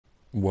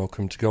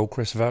Welcome to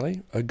Goldcrest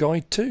Valley, a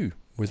guide to,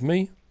 with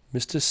me,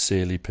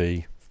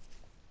 MrSealyp.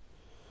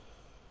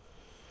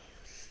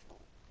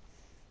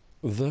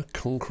 The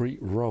concrete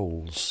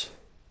rolls.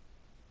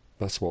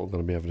 That's what we're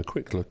going to be having a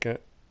quick look at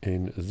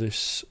in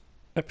this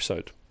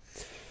episode.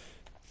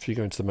 If you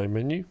go into the main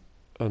menu,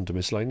 under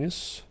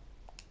miscellaneous,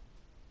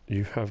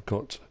 you have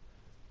got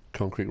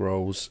concrete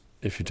rolls.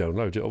 If you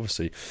download it,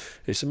 obviously,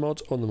 it's a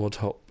mod on the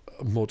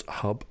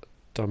Modhub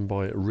done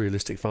by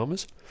Realistic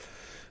Farmers.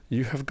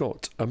 You have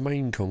got a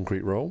main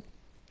concrete roll,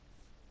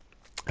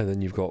 and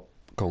then you've got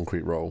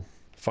concrete roll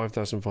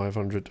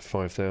 5,500,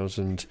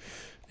 5,000.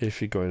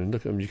 If you go in and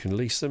look at them, you can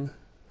lease them.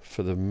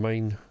 For the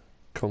main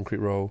concrete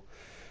roll,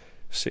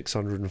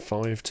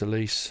 605 to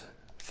lease.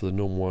 For the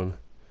normal one,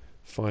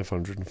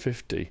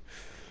 550.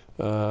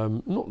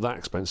 Not that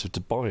expensive to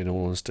buy, in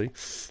all honesty.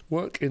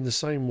 Work in the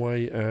same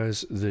way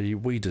as the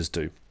weeders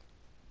do.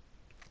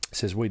 It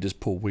says weeders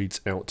pull weeds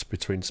out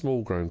between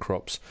small grown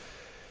crops,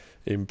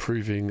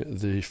 improving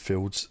the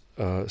field's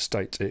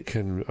state. It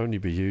can only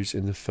be used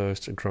in the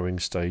first growing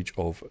stage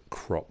of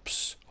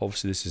crops.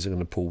 Obviously this isn't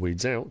going to pull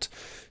weeds out,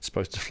 it's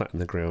supposed to flatten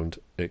the ground,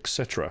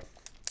 etc.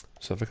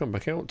 So if I come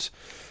back out,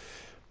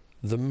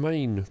 the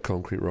main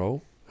concrete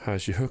roll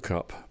has your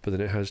hookup, but then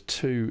it has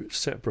two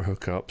separate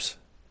hookups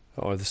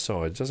at either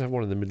side. It does have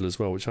one in the middle as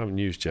well, which I haven't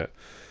used yet,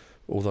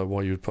 although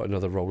why you would put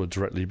another roller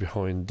directly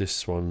behind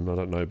this one, I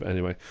don't know, but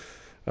anyway.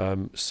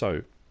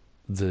 So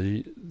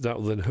that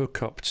will then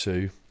hook up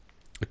to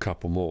a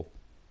couple more,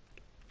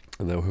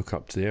 and they'll hook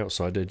up to the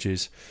outside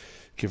edges,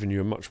 giving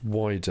you a much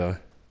wider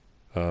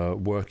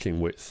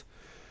working width.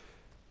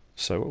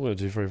 So what I'm going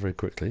to do very, very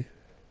quickly,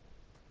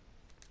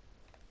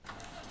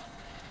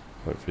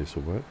 hopefully this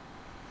will work,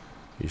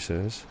 he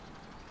says,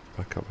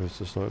 back up ever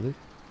so slightly,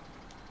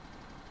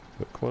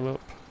 hook one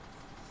up,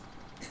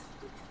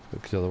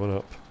 hook the other one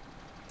up.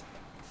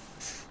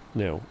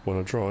 Now when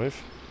I drive,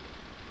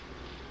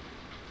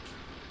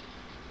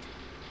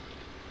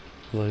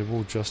 they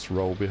will just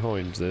roll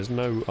behind. There's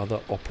no other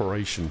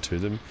operation to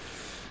them.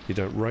 You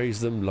don't raise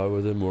them,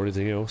 lower them or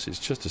anything else. It's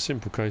just a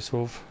simple case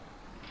of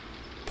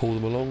pull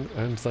them along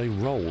and they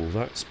roll.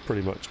 That's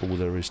pretty much all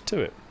there is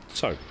to it.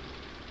 So I'm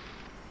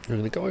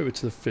going to go over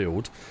to the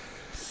field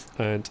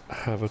and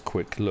have a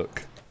quick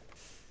look.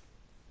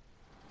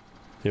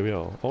 Here we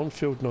are on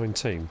field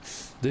 19.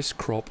 This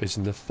crop is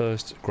in the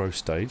first growth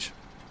stage.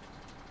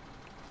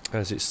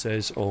 As it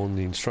says on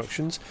the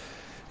instructions,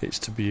 it's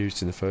to be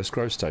used in the first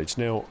growth stage.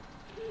 Now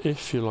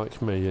if you're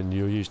like me and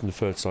you're using the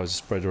fertiliser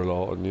spreader a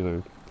lot, and you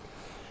know,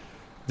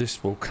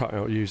 this will cut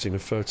out using a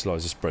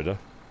fertiliser spreader,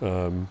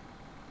 so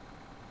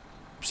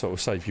it will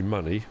save you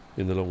money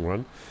in the long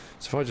run.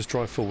 So if I just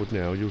drive forward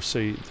now, you'll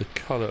see the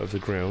colour of the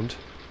ground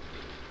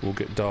will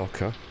get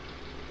darker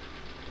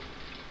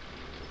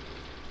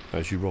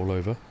as you roll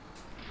over.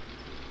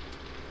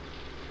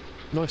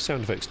 Nice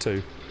sound effects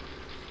too.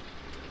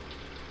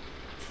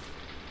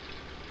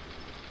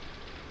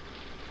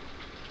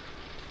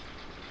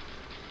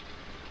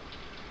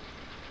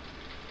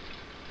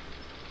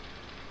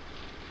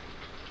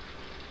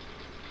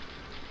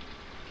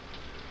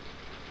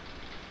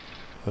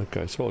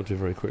 Okay, so what I'll do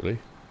very quickly,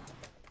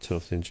 turn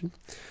off the engine,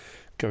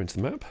 go into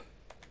the map,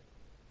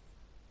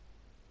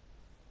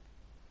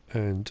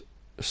 and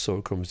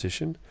soil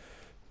composition,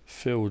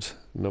 field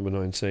number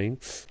 19.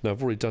 Now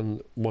I've already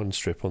done one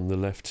strip on the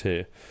left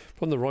here,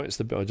 but on the right is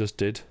the bit I just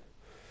did,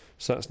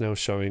 so that's now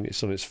showing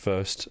it's on its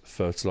first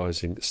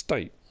fertilising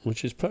state,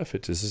 which is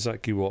perfect. It's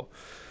exactly what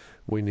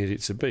we need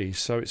it to be.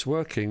 So it's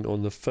working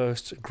on the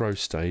first growth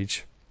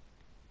stage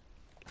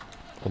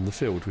on the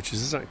field, which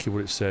is exactly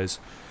what it says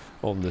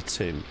on the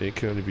tin. It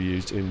can only be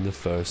used in the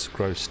first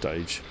growth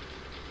stage,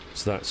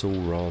 so that's all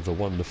rather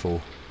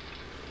wonderful.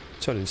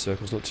 Turning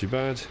circle's not too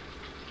bad.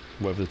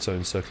 Whatever the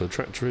turning circle of the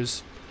tractor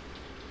is,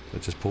 they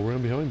just pull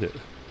around behind it,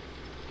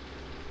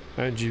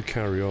 and you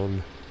carry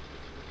on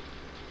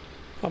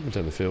up and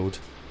down the field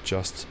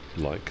just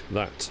like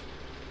that.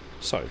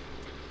 So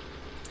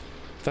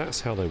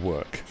that's how they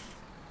work.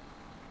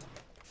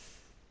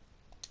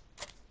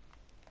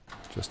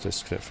 Just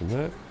disconnect from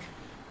that,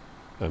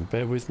 and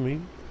bear with me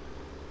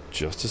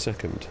just a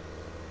second.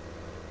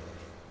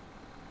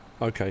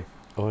 Okay,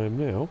 I am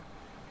now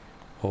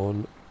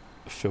on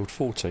field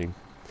 14,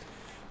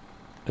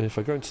 and if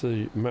I go into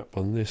the map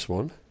on this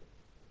one,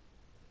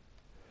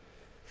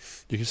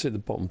 you can see at the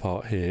bottom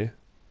part here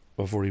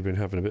I've already been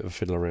having a bit of a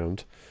fiddle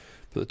around,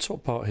 but the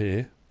top part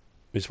here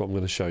is what I'm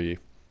going to show you.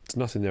 There's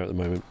nothing there at the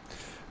moment.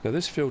 Now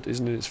this field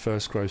isn't in its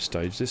first growth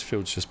stage, this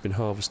field's just been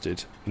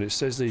harvested, and it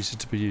says these are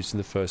to be used in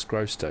the first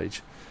growth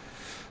stage.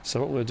 So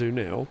what I'm going to do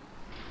now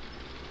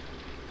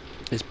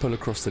is pull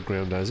across the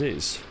ground as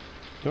is.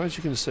 Now as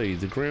you can see,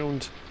 the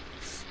ground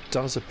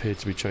does appear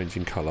to be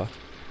changing colour.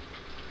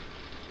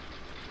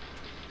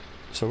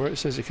 So where it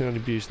says it can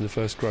only be used in the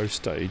first growth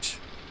stage,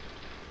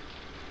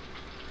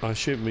 I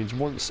assume it means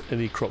once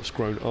any crop's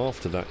grown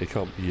after that it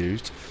can't be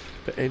used,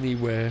 but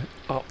anywhere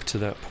up to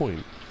that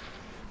point.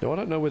 Now I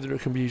don't know whether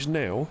it can be used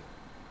now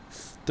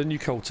then you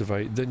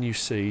cultivate, then you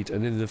seed,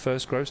 and in the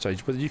first growth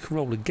stage, whether you can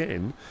roll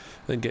again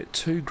and get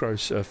 2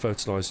 growth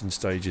fertilising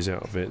stages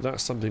out of it,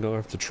 that's something I'll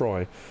have to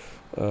try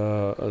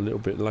a little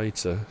bit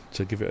later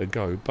to give it a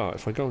go. But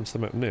if I go onto the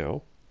map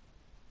now,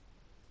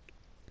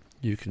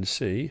 you can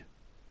see,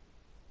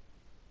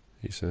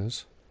 he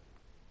says,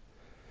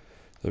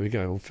 there we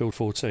go, on field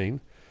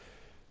 14,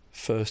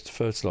 first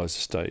fertiliser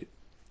state.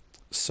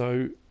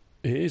 So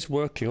it is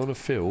working on a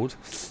field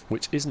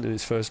which isn't in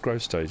its first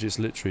growth stage, it's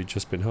literally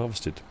just been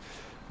harvested.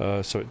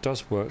 So it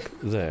does work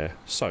there.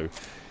 So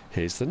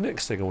here's the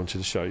next thing I wanted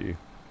to show you.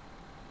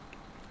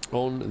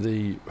 On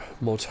the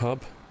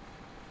Modhub,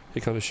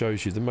 it kind of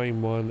shows you the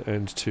main one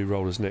and 2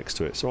 rollers next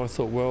to it. So I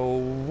thought, well,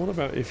 what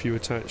about if you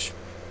attach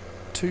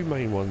 2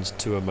 main ones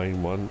to a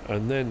main one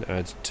and then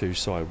add 2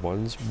 side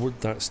ones? Would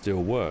that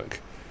still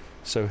work?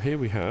 So here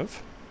we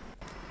have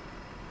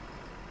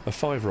a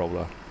 5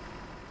 roller.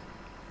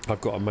 I've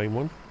got a main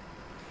one.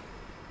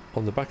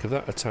 On the back of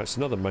that attached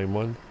another main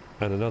one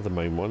and another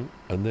main one,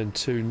 and then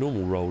 2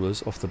 normal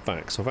rollers off the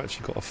back. So I've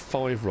actually got a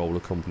 5 roller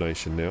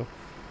combination now.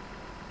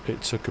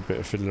 It took a bit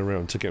of fiddling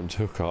around to get them to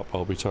hook up,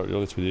 I'll be totally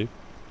honest with you.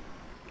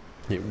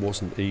 It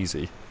wasn't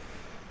easy.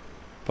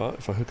 But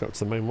if I hook up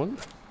to the main one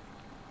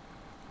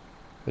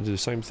and do the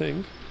same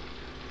thing,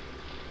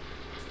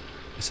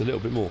 it's a little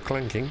bit more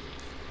clanking,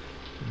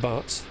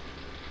 but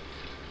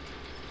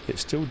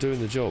it's still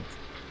doing the job.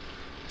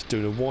 It's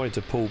doing a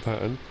wider pull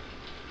pattern,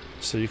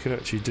 so you can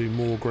actually do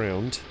more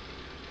ground.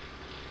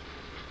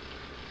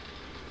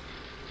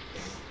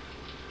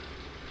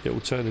 It will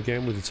turn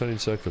again with the turning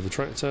circle of the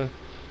tractor.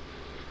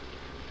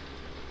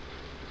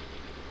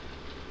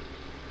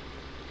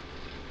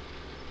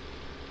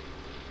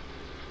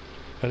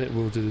 And it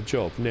will do the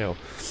job. Now,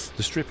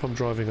 the strip I'm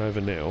driving over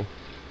now,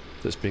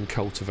 that's been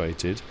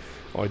cultivated,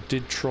 I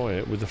did try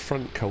it with the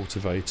front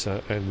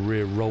cultivator and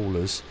rear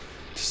rollers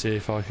to see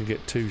if I could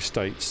get 2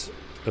 states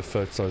of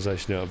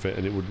fertilisation out of it,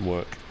 and it wouldn't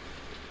work.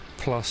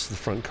 Plus, the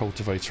front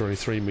cultivator only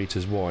 3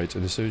 metres wide,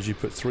 and as soon as you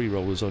put 3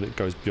 rollers on, it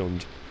goes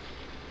beyond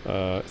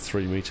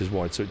 3 metres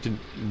wide, so it didn't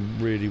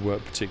really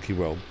work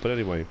particularly well. But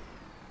anyway,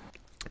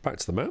 back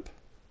to the map.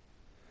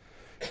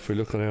 If we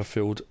look on our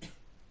field,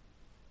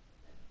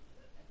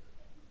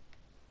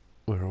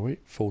 where are we?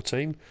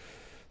 14.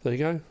 There you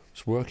go.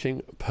 It's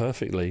working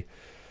perfectly.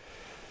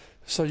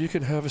 So you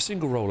can have a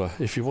single roller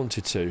if you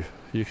wanted to.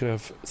 You can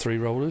have 3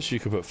 rollers, you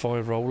can put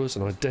 5 rollers,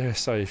 and I dare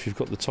say if you've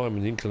got the time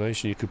and the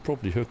inclination, you could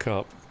probably hook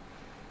up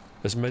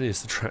as many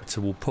as the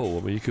tractor will pull.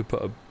 I mean, you could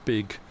put a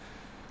big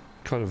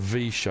kind of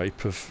V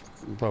shape of,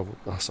 well,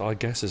 I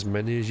guess as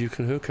many as you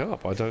can hook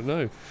up. I don't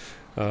know.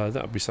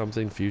 That would be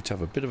something for you to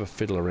have a bit of a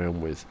fiddle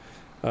around with.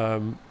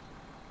 But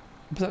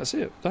that's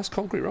it. That's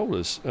concrete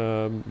rollers.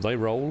 They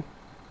roll.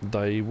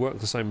 They work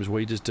the same as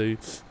weeders do.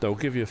 They'll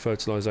give you a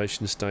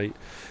fertilisation state.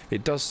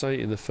 It does say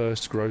in the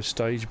first growth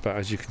stage, but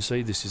as you can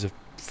see, this is a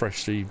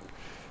freshly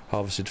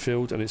harvested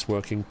field, and it's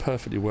working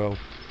perfectly well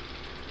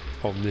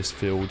on this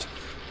field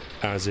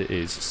as it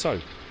is. So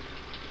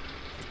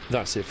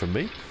that's it from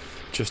me.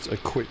 Just a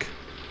quick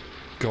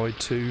guide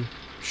to,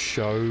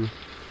 show,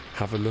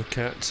 have a look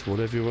at,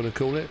 whatever you want to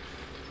call it,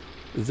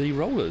 the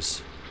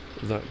rollers.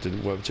 That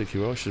didn't work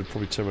particularly well. I should have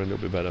probably turned around a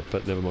little bit better,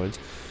 but never mind.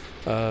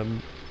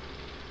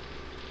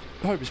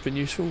 I hope it's been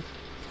useful.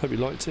 Hope you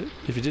liked it.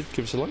 If you did,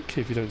 give us a like.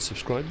 If you don't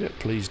subscribe yet,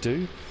 please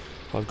do.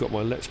 I've got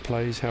my Let's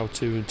Plays,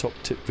 how-to and top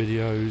tip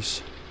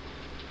videos.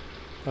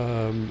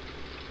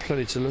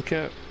 Plenty to look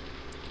at.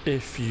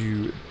 If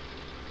you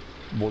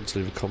want to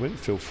leave a comment,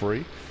 feel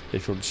free.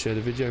 If you want to share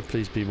the video,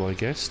 please be my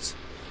guest.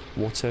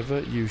 Whatever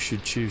you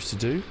should choose to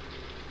do,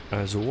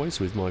 as always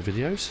with my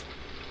videos.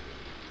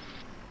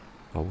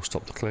 I will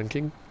stop the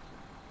clanking.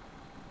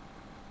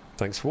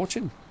 Thanks for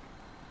watching.